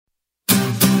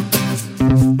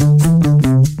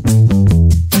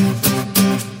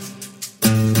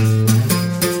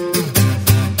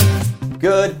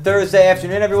Good Thursday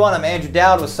afternoon, everyone. I'm Andrew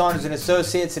Dowd with Saunders &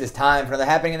 Associates. It is time for another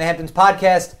Happening in the Hamptons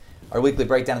podcast, our weekly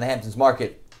breakdown of the Hamptons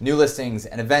market, new listings,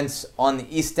 and events on the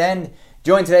East End.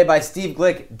 Joined today by Steve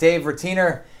Glick, Dave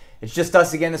Rettiner. It's just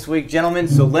us again this week, gentlemen,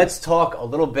 so let's talk a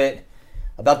little bit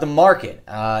about the market.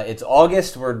 It's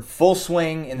August. We're in full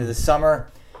swing into the summer.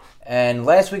 And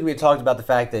last week we talked about the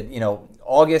fact that,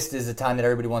 August is the time that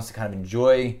everybody wants to kind of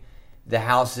enjoy the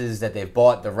houses that they've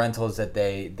bought, the rentals that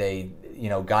they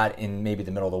got in maybe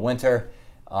the middle of the winter.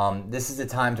 This is the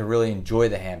time to really enjoy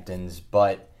the Hamptons,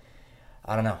 but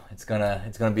I don't know. It's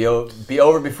gonna be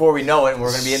over before we know it, and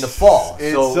we're gonna be in the fall.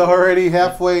 It's already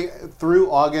halfway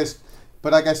through August,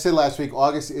 but like I said last week,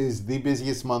 August is the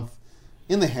busiest month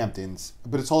in the Hamptons.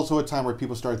 But it's also a time where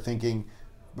people start thinking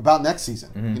about next season.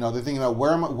 Mm-hmm. They're thinking about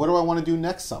what do I want to do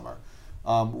next summer.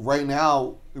 Right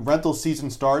now, rental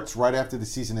season starts right after the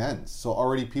season ends. So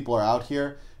already people are out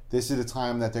here. This is the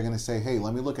time that they're going to say, hey,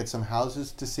 let me look at some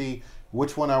houses to see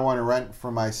which one I want to rent for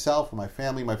myself, for my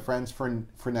family, my friends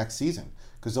for next season.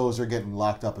 Because those are getting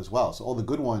locked up as well. So all the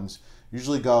good ones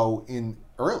usually go in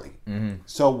early. Mm-hmm.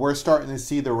 So we're starting to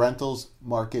see the rentals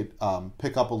market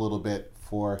pick up a little bit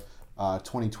for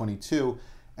 2022.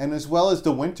 And as well as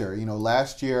the winter.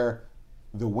 Last year,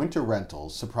 the winter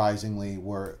rentals, surprisingly,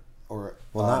 were...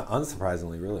 not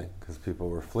unsurprisingly, really, because people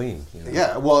were fleeing.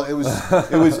 Yeah, well, it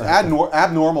was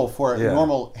abnormal for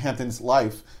normal Hamptons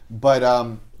life. But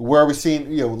where we're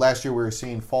seeing, last year we were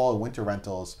seeing fall and winter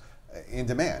rentals in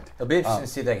demand. It'll be interesting to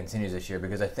see if that continues this year,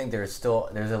 because I think there's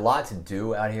a lot to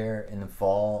do out here in the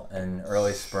fall and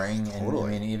early spring, and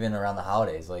totally. I mean even around the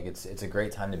holidays. Like it's a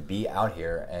great time to be out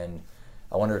here, and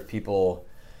I wonder if people.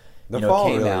 Came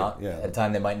really, out at a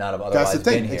time they might not have otherwise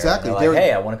been here. Exactly. They're like,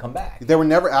 hey, I want to come back. They were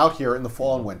never out here in the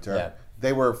fall and winter. Yeah.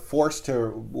 They were forced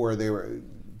to, or they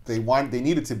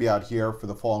needed to be out here for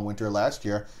the fall and winter last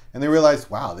year, and they realized,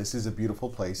 wow, this is a beautiful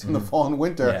place in the fall and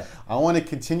winter. Yeah. I want to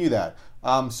continue that.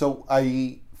 So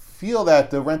I feel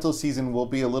that the rental season will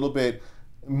be a little bit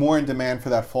more in demand for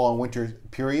that fall and winter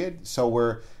period. So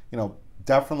we're,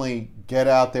 definitely get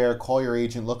out there, call your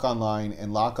agent, look online,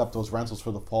 and lock up those rentals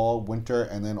for the fall, winter,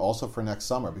 and then also for next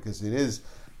summer, because it is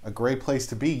a great place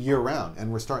to be year-round.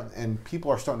 And people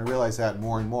are starting to realize that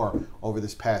more and more over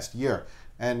this past year.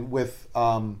 And with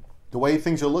the way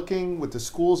things are looking, with the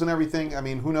schools and everything, I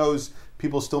mean, who knows?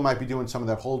 People still might be doing some of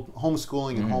that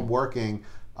homeschooling and home working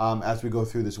as we go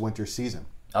through this winter season.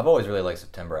 I've always really liked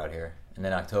September out here. And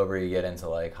then October, you get into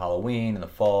like Halloween and the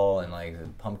fall and like the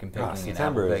pumpkin picking and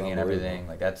apple picking and everything.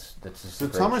 Like that's just. So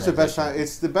summer's the best time.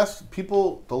 It's the best.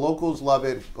 People, the locals love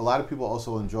it. A lot of people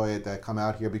also enjoy it that come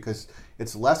out here because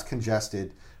it's less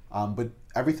congested, but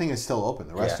everything is still open.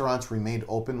 The restaurants remained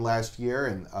open last year,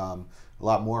 and a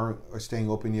lot more are staying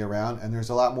open year round. And there's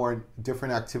a lot more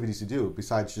different activities to do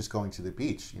besides just going to the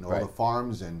beach. All the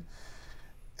farms and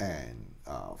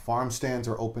farm stands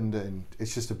are opened, and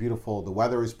it's just the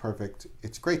weather is perfect.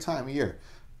 It's a great time of year.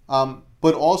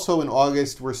 But also in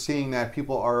August, we're seeing that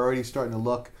people are already starting to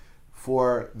look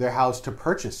for their house to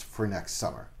purchase for next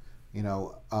summer.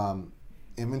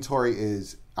 Inventory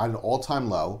is at an all-time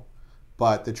low,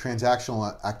 but the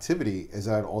transactional activity is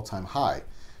at an all-time high.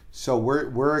 So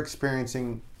we're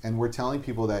experiencing, and we're telling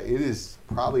people that it is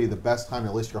probably the best time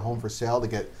to list your home for sale to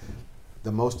get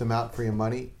the most amount for your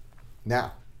money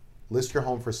now. List your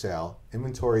home for sale.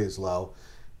 Inventory is low,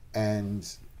 and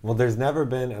there's never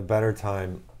been a better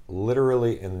time,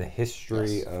 literally in the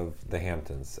history of the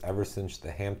Hamptons. Ever since the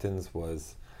Hamptons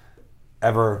was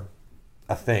ever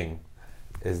a thing,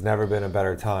 has never been a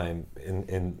better time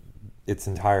in its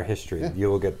entire history. Yeah. You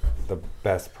will get the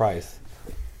best price.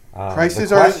 The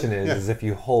question is if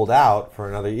you hold out for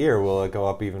another year, will it go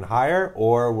up even higher,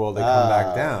 or will they come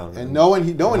back down? And no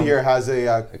one here has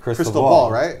a crystal ball,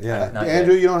 right? Yeah.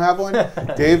 Andrew, you don't have one?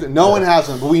 Dave, no one has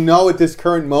one. But we know at this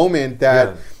current moment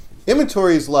that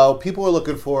inventory is low. People are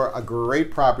looking for a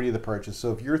great property to purchase.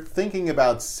 So if you're thinking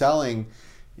about selling,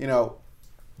 now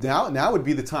would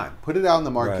be the time. Put it out in the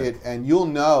market, and you'll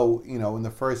know, in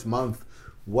the first month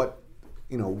what,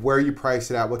 where you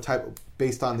price it at, what type,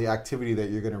 based on the activity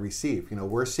that you're going to receive.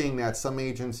 We're seeing that some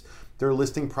agents, they're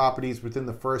listing properties within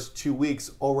the first 2 weeks,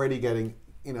 already getting,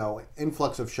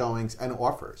 influx of showings and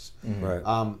offers. Mm-hmm.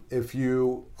 Right. If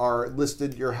you are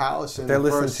listed your house in the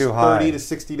first 30 to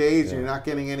 60 days, you're not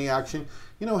getting any action,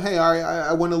 hey,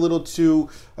 I went a little too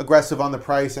aggressive on the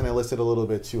price and I listed a little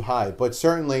bit too high. But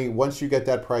certainly, once you get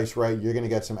that price right, you're going to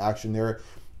get some action there.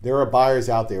 There are buyers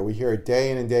out there. We hear it day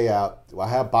in and day out. I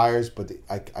have buyers, but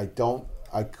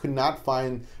I could not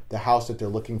find the house that they're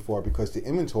looking for because the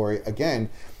inventory,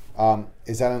 again,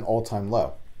 is at an all-time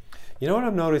low. You know what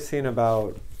I'm noticing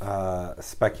about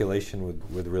speculation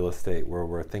with real estate, where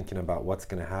we're thinking about what's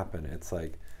going to happen? It's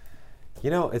like,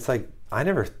 I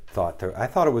never thought I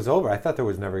thought it was over. I thought there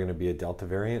was never going to be a Delta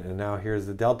variant, and now here's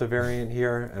the Delta variant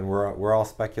here, and we're all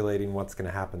speculating what's going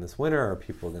to happen this winter. Are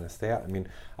people going to stay out? I mean,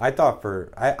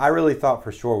 I really thought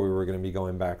for sure we were going to be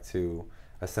going back to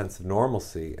a sense of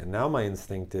normalcy, and now my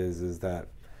instinct is that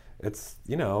it's,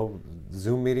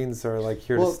 Zoom meetings are like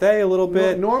here to stay a little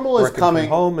bit. Normal is Working coming. From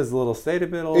home is a little stay a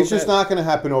bit. It's just not going to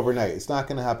happen overnight. It's not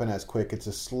going to happen as quick. It's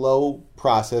a slow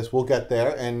process. We'll get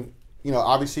there, and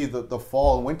obviously the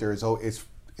fall and winter is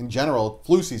in general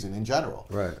flu season in general.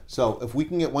 Right. So if we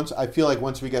can I feel like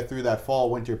once we get through that fall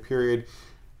winter period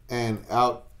and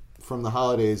out from the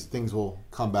holidays, things will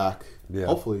come back. Yeah.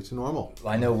 Hopefully to normal.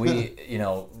 I know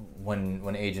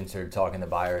when agents are talking to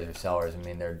buyers or sellers, I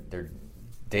mean they're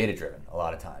data driven a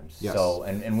lot of times. Yes. So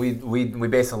and we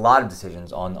base a lot of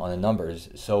decisions on the numbers.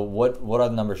 So what are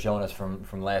the numbers showing us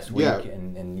from last week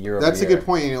and year over year? That's a good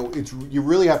point. You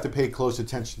really have to pay close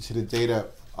attention to the data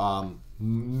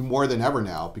more than ever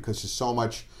now, because there's so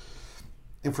much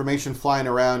information flying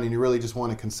around, and you really just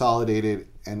want to consolidate it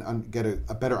and get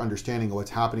a better understanding of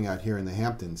what's happening out here in the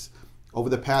Hamptons. Over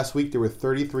the past week, there were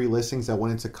 33 listings that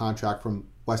went into contract from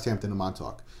West Hampton to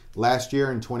Montauk. Last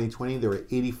year in 2020, there were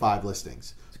 85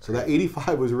 listings. So that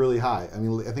 85 was really high. I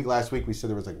mean, I think last week we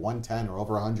said there was like 110 or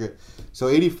over 100. So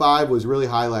 85 was really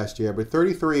high last year, but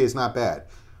 33 is not bad.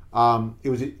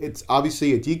 It's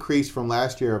obviously a decrease from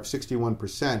last year of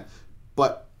 61%,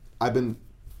 but I've been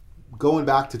going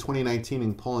back to 2019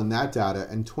 and pulling that data.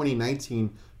 In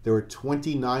 2019, there were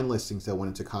 29 listings that went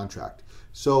into contract.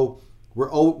 So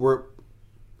we're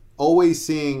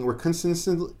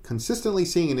consistently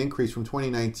seeing an increase from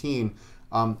 2019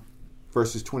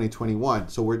 versus 2021.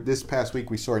 So this past week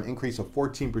we saw an increase of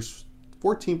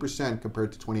 14%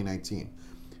 compared to 2019.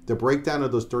 The breakdown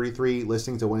of those 33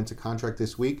 listings that went into contract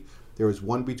this week, there was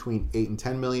one between 8 and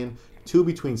 10 million, two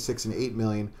between 6 and 8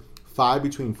 million, 5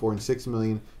 between 4 and 6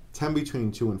 million, 10 between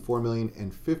 2 and 4 million,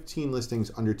 and 15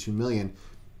 listings under 2 million.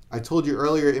 I told you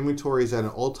earlier, inventory is at an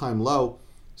all-time low.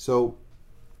 So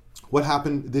what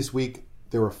happened this week?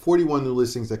 There were 41 new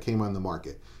listings that came on the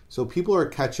market. So people are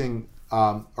taking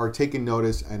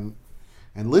notice and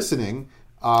listening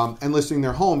and listing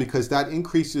their home, because that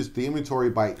increases the inventory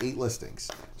by 8 listings.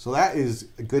 So that is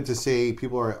good to see.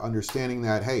 People are understanding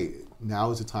that, hey,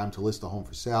 now is the time to list the home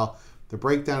for sale. The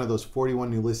breakdown of those 41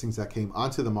 new listings that came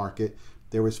onto the market,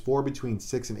 there was 4 between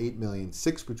 6 and 8 million,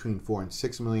 6 between 4 and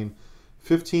 6 million,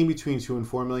 15 between 2 and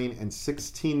 4 million, and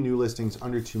 16 new listings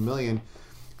under 2 million.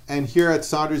 And here at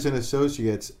Saunders and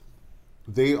Associates,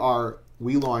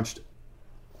 we launched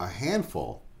a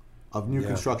handful of new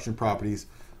construction properties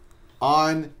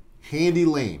on Handy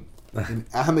Lane in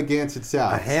Amagansett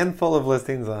South. A handful of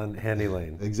listings on Handy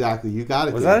Lane. Exactly. You got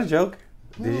it. Was that a joke?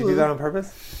 Did you do that on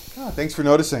purpose? Oh, thanks for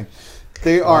noticing.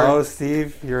 Oh,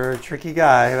 Steve, you're a tricky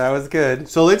guy. That was good.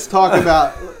 So let's talk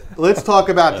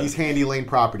about these Handy Lane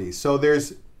properties. So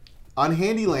there's on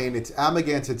Handy Lane, it's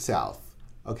Amagansett South.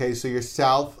 Okay, so you're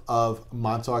south of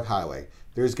Montauk Highway.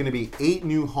 There's going to be 8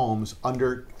 new homes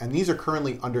and these are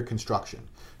currently under construction.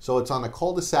 So it's on a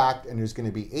cul-de-sac, and there's going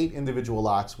to be 8 individual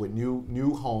lots with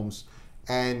new homes,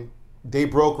 and they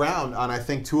broke ground on, I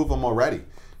think, 2 of them already.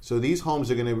 So these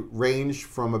homes are going to range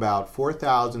from about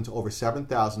 4,000 to over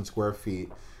 7,000 square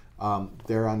feet.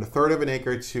 They're on a third of an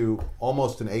acre to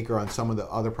almost an acre on some of the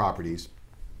other properties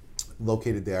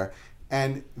located there.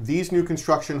 And these new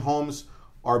construction homes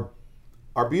are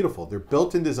beautiful. They're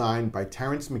built and designed by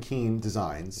Terrence McKean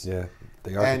Designs. Yeah,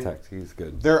 the architect, he's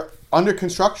good. They're under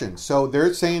construction. So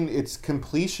they're saying it's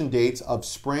completion dates of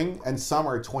spring and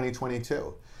summer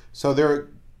 2022. So there's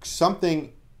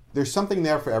something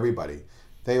there for everybody.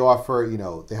 They offer,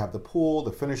 they have the pool,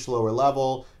 the finished lower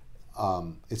level.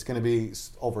 It's going to be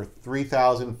over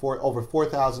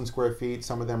 4,000 square feet.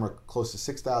 Some of them are close to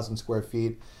 6,000 square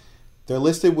feet. They're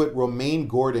listed with Romaine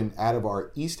Gordon out of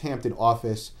our East Hampton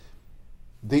office.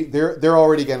 They're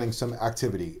already getting some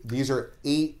activity. These are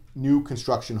 8 new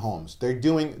construction homes. They're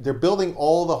building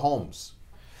all the homes,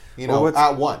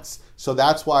 at once. So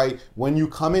that's why when you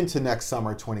come into next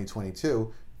summer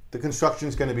 2022, the construction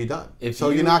is going to be done.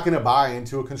 You're not going to buy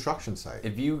into a construction site.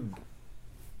 If you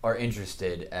are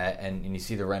interested and you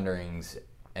see the renderings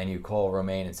and you call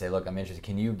Romaine and say, look, I'm interested,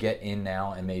 can you get in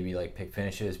now and maybe like pick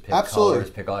finishes, pick colors,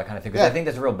 pick all that kind of thing? Because I think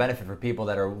that's a real benefit for people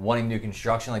that are wanting new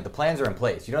construction. Like the plans are in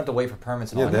place. You don't have to wait for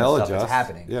permits and all that stuff that's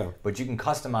happening. Yeah. But you can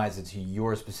customize it to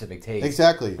your specific taste.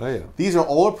 Exactly. Oh, yeah. These are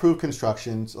all approved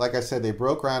constructions. Like I said, they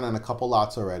broke ground on a couple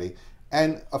lots already.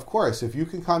 And of course, if you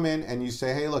can come in and you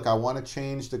say, hey, look, I want to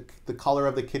change the color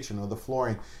of the kitchen or the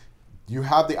flooring, you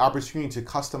have the opportunity to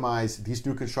customize these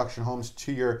new construction homes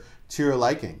to your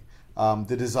liking.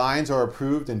 The designs are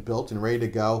approved and built and ready to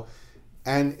go.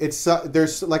 And it's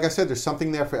there's, like I said, there's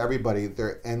something there for everybody.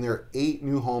 There are 8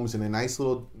 new homes in a nice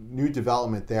little new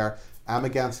development there,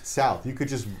 Amagansett South. You could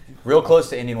just real close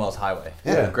to Indian Wells Highway.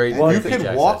 Yeah, Great. and you beach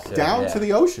can walk access, down to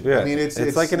the ocean. Yeah. I mean, it's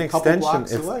like an a couple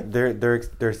extension. blocks away.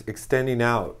 They're extending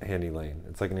out Handy Lane.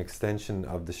 It's like an extension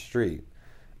of the street.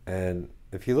 And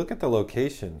if you look at the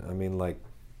location, I mean, like,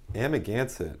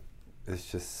 Amagansett is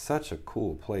just such a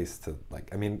cool place to, like,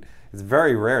 I mean, it's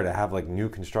very rare to have, like, new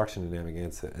construction in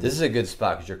Amagansett. This is a good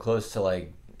spot because you're close to,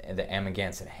 like, the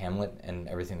Amagansett Hamlet and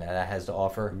everything that has to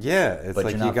offer. Yeah, it's But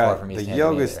like you're you not far got from the East Hampton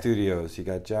yoga either. studios, you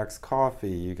got Jack's Coffee,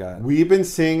 you got... We've been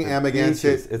seeing Amagansett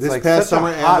It's this like past such a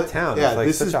summer. hot town. Yeah, It's like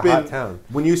this such has a been, hot town.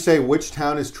 When you say which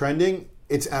town is trending,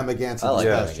 it's Amagansett I like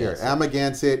this past year.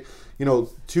 Amagansett. Amagansett,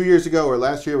 2 years ago or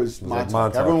last year was like Montauk.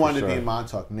 Montauk, Everyone for wanted to be sure. in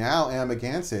Montauk. Now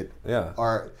Amagansett Yeah.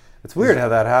 It's weird how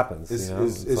that happens. is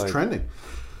It's like- trending.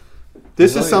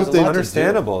 This is There's something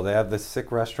understandable. They have the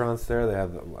sick restaurants there. They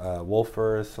have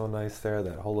Wolfer is so nice there.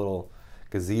 That whole little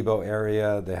gazebo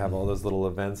area. They have all those little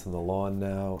events on the lawn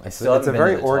now. I still It's a haven't been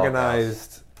very to the Talk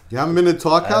organized. You haven't been to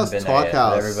Talk I haven't House? been there Talk yet, but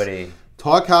House. everybody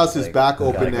Talk House is like, back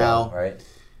gotta open go, now. right?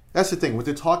 That's the thing with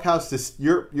the Talk House.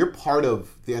 You're part of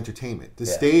the entertainment. The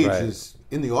Yeah. stage Right. is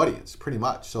in the audience, pretty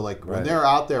much. So like when Right. they're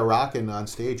out there rocking on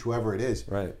stage, whoever it is,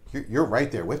 Right. you're right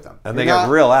there with them. And You're they got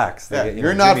not- real acts. They Yeah, get,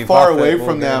 you're know, not Jimmy far Buffett away will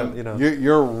from get them. him, you know.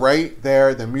 You're right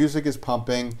there. The music is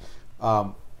pumping.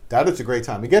 That is a great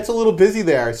time. It gets a little busy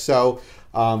there, so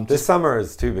This summer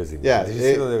is too busy. yeah, Did you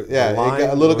see the it line?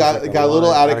 got a little There was, got, like, got a little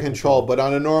line out of control. But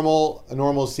on a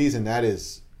normal season, that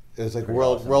is like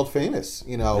world famous.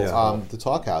 Yeah. The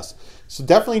Talk House. So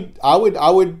definitely, I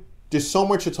would. There's so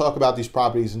much to talk about these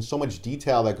properties and so much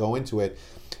detail that go into it,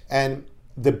 and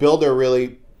the builder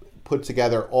really put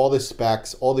together all the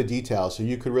specs, all the details, so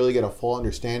you could really get a full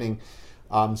understanding.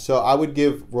 So I would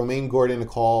give Romaine Gordon a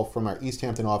call from our East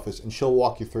Hampton office, and she'll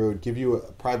walk you through it, give you a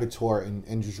private tour,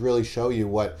 and just really show you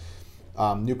what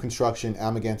new construction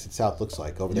Amagansett South looks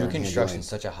like over there. New in Handy construction Lane. is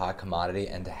such a hot commodity,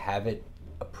 and to have it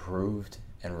approved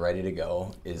and ready to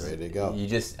go is Ready to go. You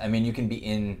just, I mean, you can be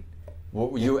in. I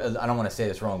don't want to say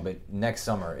this wrong, but next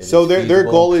summer. it So is their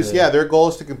feasible goal is to- their goal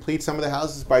is to complete some of the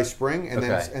houses by spring and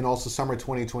Okay. and also summer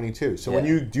 2022. So when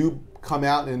Yeah. you do come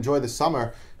out and enjoy the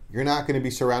summer, you're not going to be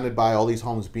surrounded by all these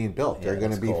homes being built. Yeah, They're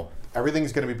going to that's be cool.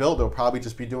 everything's going to be built. They'll probably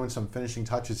just be doing some finishing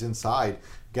touches inside,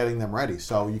 getting them ready,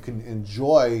 so you can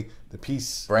enjoy the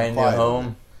peace. brand and new quiet.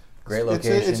 home, great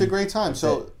location. It's a great time.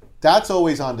 So it. that's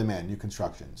always on demand, new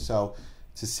construction. So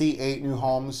to see 8 new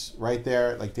homes right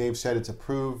there, like Dave said, it's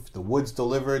approved. The wood's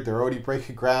delivered. They're already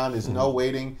breaking ground. There's no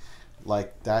waiting.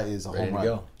 Like that is a Mm-hmm. Ready home to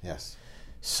run. go. Yes.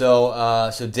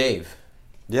 So Dave,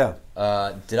 Yeah.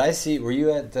 did I see? Were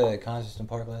you at the Constitution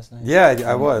Park last night? Yeah,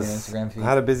 I On was. the Instagram feed? I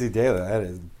had a busy day. I had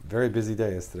a very busy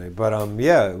day yesterday. But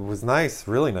yeah, it was nice,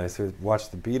 really nice. We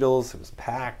watched the Beatles. It was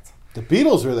packed. The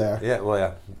Beatles were there. Yeah,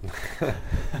 well, yeah.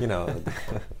 You know,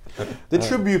 The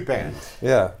tribute band.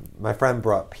 yeah. My friend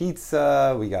brought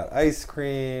pizza. We got ice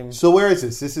cream. So where is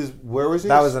this? Where was it?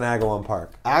 That was in Agawam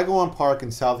Park. Agawam Park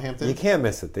in Southampton. You can't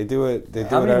miss it. They do it. They do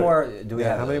How it many every- more do we yeah,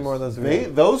 have? how many those? more of those? do we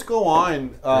have? Those go on.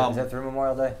 Is that through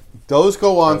Memorial Day? Those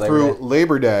go on Labor through Day?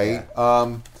 Labor Day.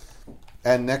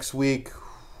 And next week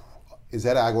is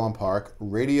at Agawam Park.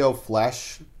 Radio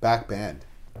Flash Back Band.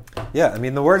 Yeah, I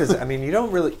mean the word is. I mean you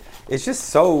don't really. It's just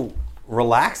so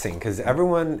relaxing because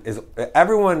everyone.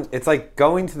 It's like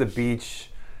going to the beach,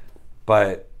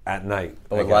 but at night.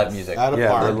 But I with live guess. music. At a Yeah,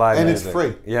 park. they're live and music. it's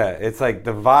free. Yeah, it's like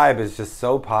the vibe is just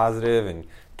so positive and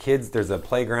kids. There's a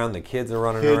playground. The kids are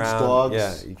running Kids, around. dogs,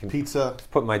 Yeah, you can pizza.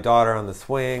 put my daughter on the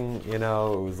swing. You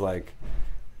know, it was like.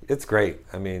 It's great.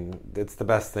 I mean, it's the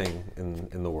best thing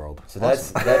in the world. So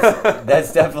that's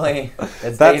definitely that's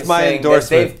That's Dave's my thing,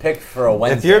 endorsement. That's Dave picked for a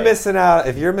Wednesday.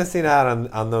 If you're missing out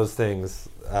on those things,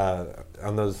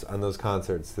 on those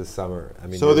concerts this summer, I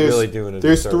mean, So you're there's really doing it.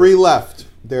 there's 3 left.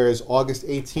 There's August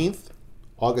 18th,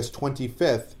 August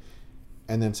 25th,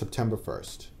 and then September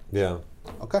 1st. Yeah,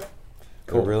 Okay.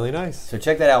 cool. Really nice. So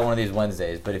check that out one of these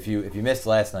Wednesdays. But if you missed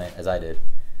last night, as I did,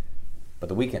 but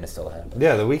the weekend is still ahead.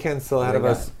 Yeah, the weekend's still ahead of What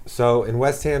do us. So in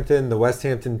West Hampton, the West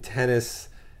Hampton Tennis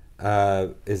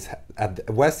is at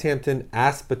the West Hampton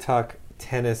Aspetuck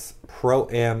Tennis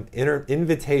Pro-Am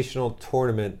Invitational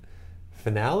Tournament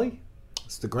finale.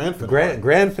 It's the grand finale.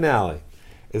 Grand finale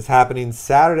is happening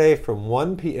Saturday from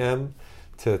 1 p.m.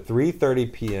 to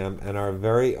 3:30 p.m. and our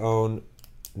very own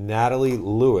Natalie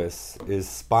Lewis is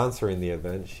sponsoring the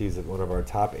event. She's one of our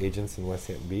top agents in West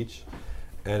Hampton Beach,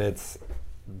 and it's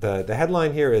the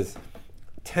headline here is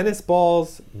tennis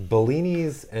balls,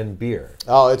 bellinis, and beer.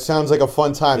 Oh, it sounds like a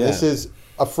fun time. Yeah. This is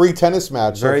a free tennis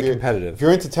match. So Very if you're- competitive. If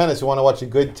you're into tennis, you want to watch a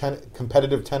good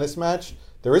competitive tennis match.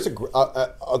 There is a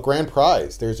grand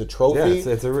prize. There's a trophy. Yeah,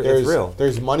 it's there's, real.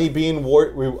 There's money being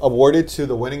awarded to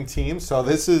the winning team. So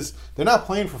they're not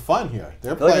playing for fun here.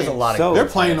 They're I feel like playing. there's a lot So- of they're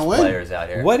good playing to tennis win. players out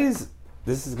here. What is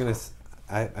this? Is gonna?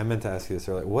 I meant to ask you this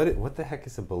earlier. What the heck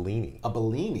is a bellini? A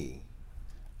Bellini.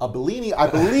 A Bellini, I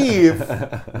believe.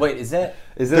 Wait, is that?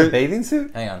 Is it There- a bathing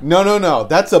suit? Hang on. No.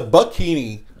 That's a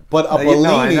bikini. But a No,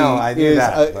 Bellini I knew is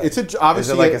that, but it's a Is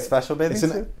obviously it like a special bathing it's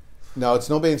an- suit? No, it's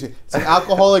no bathing suit. It's an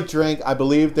alcoholic drink. I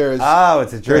believe there's Oh,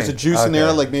 it's a drink. there's a juice in there,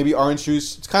 Okay. like maybe orange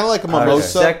juice. It's kind of like a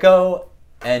mimosa. Prosecco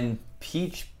and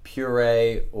peach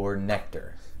puree or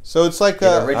nectar. So it's like It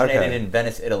a originated okay. in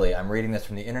Venice, Italy. I'm reading this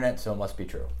from the internet, so it must be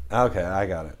true. Okay, I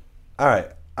got it. All right.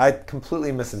 I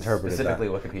completely misinterpreted Specifically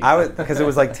that. Wikipedia. Because it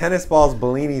was like tennis balls,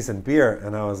 bellinis, and beer,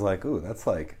 and I was like, ooh, that's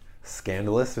like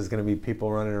scandalous. There's going to be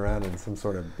people running around in some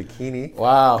sort of bikini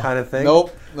wow kind of thing.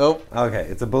 Nope. Okay,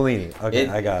 it's a bellini. Okay,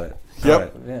 I got it. Yep. All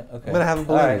right. Yeah, okay. I'm going to have a All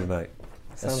bellini right. tonight.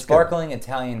 A Sounds sparkling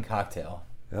Italian cocktail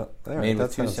good. Yep. All right, made that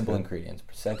with two sounds simple good. ingredients: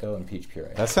 prosecco and peach puree.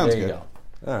 That sounds there you good.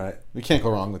 go. All right. We can't go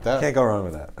wrong with that. Can't go wrong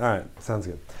with that. All right, sounds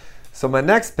good. So my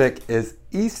next pick is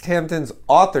East Hampton's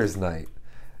Authors Night.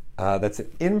 That's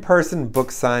an in-person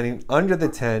book signing under the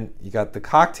tent. You got the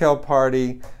cocktail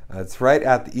party. It's right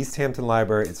at the East Hampton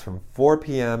Library. It's from 4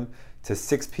 p.m. to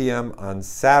 6 p.m. on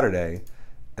Saturday.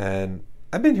 And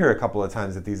I've been here a couple of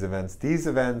times at these events. These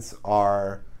events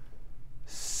are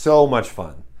so much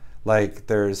fun. Like,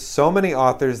 there's so many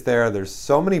authors there. There's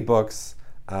so many books.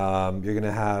 You're going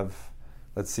to have,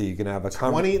 let's see, you're going to have a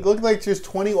 20. It looked like there's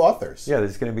 20 authors. Yeah,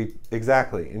 there's going to be,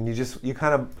 exactly. And you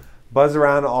kind of buzz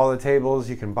around all the tables.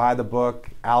 You can buy the book.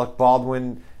 Alec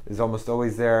Baldwin is almost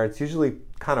always there. It's usually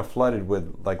kind of flooded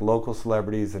with like local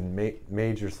celebrities and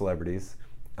major celebrities.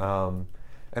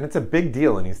 And it's a big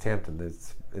deal in East Hampton.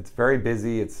 It's very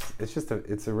busy.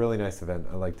 It's a really nice event.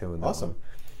 I like doing that Awesome.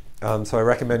 one. So I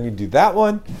recommend you do that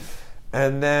one.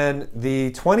 And then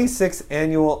the 26th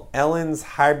annual Ellen's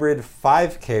Hybrid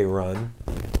 5K run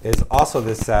is also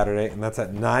this Saturday, and that's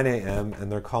at 9 a.m. And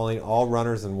they're calling all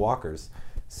runners and walkers,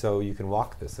 so you can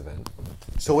walk this event.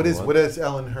 So what is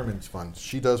Ellen Herman's fund?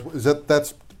 She does.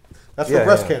 That's for Yeah,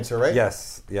 breast yeah. cancer, right?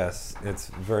 Yes. It's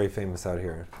very famous out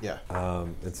here. Yeah.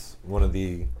 It's one of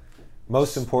the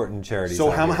most important charities. So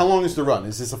out how here. long is the run?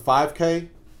 Is this a 5K?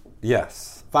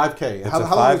 Yes. 5K. It's How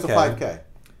a long is the 5K. 5K?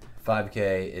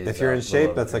 5K is. If you're a in little shape,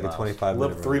 over that's 3 like a miles. 25 Live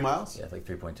minute 3 run. miles? Yeah, it's like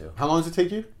 3.2. How long does it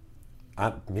take you?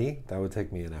 That would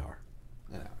take me an hour.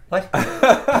 What?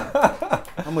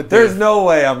 I'm with There's Dave. no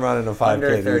way I'm running a 5K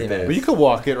Under these 30 days. minutes. But you can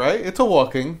walk it, right? It's a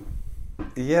walking.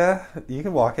 Yeah, you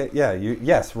can walk it. Yeah,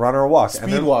 yes, run or walk. And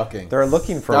Speed they're- walking. They're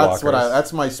looking for That's walkers.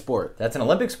 that's my sport. That's an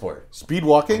Olympic sport. Speed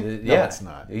walking? Yeah, No, it's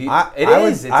not. It is. I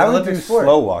It's would, an I would Olympic do sport.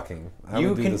 slow walking. I You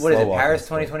would do can. the What is slow it? walking Paris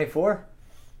sport. 2024.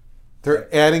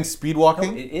 They're adding speed No,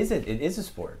 walking? it isn't. It is a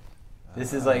sport.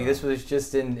 This is like this was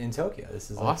just in Tokyo. This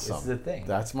is like, Awesome. This is a thing.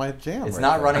 That's my jam. It's right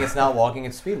not there. running. It's not walking.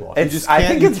 It's speed walking. You It's- just I can't,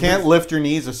 think you it's- can't lift your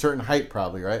knees a certain height,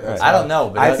 probably, right? That's I don't know,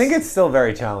 but I that's- think it's still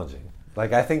very challenging.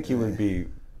 Like, I think you would be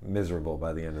miserable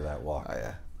by the end of that walk. Oh,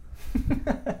 yeah.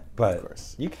 But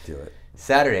course. you could do it.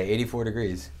 Saturday, 84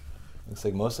 degrees. Looks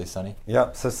like mostly sunny.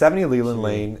 Yep. So 70 Leland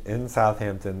Lane in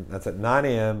Southampton. That's at 9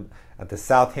 a.m. at the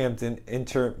Southampton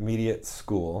Intermediate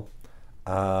School.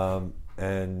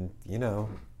 And, you know,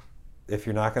 if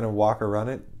you're not going to walk or run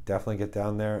it, definitely get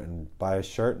down there and buy a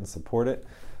shirt and support it.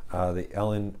 The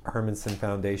Ellen Hermanson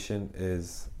Foundation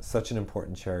is such an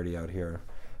important charity out here.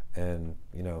 And,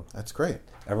 you know, That's great.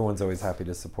 everyone's always happy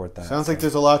to support that. Sounds like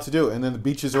there's a lot to do. And then the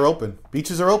beaches are open.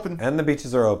 Beaches are open. And the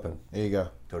beaches are open. There you go.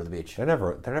 Go to the beach. They're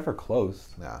never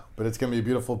closed. Nah, but it's going to be a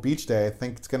beautiful beach day. I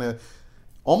think it's going to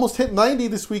almost hit 90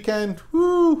 this weekend.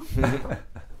 Woo!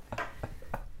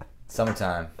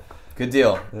 Summertime. Good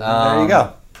deal. There you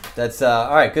go. That's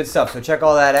all right. Good stuff. So check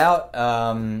all that out,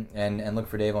 and look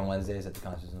for Dave on Wednesdays at the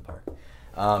Concerts in the Park.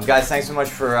 Guys, thanks so much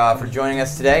for joining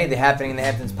us today. The Happening in the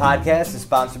Hamptons podcast is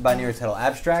sponsored by New York Title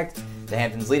Abstract, the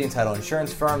Hamptons' leading title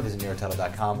insurance firm. Visit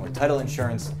NewYorkTitle.com or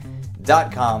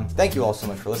TitleInsurance.com. Thank you all so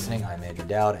much for listening. I'm Andrew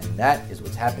Dowd, and that is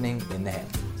what's happening in the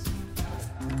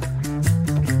Hamptons.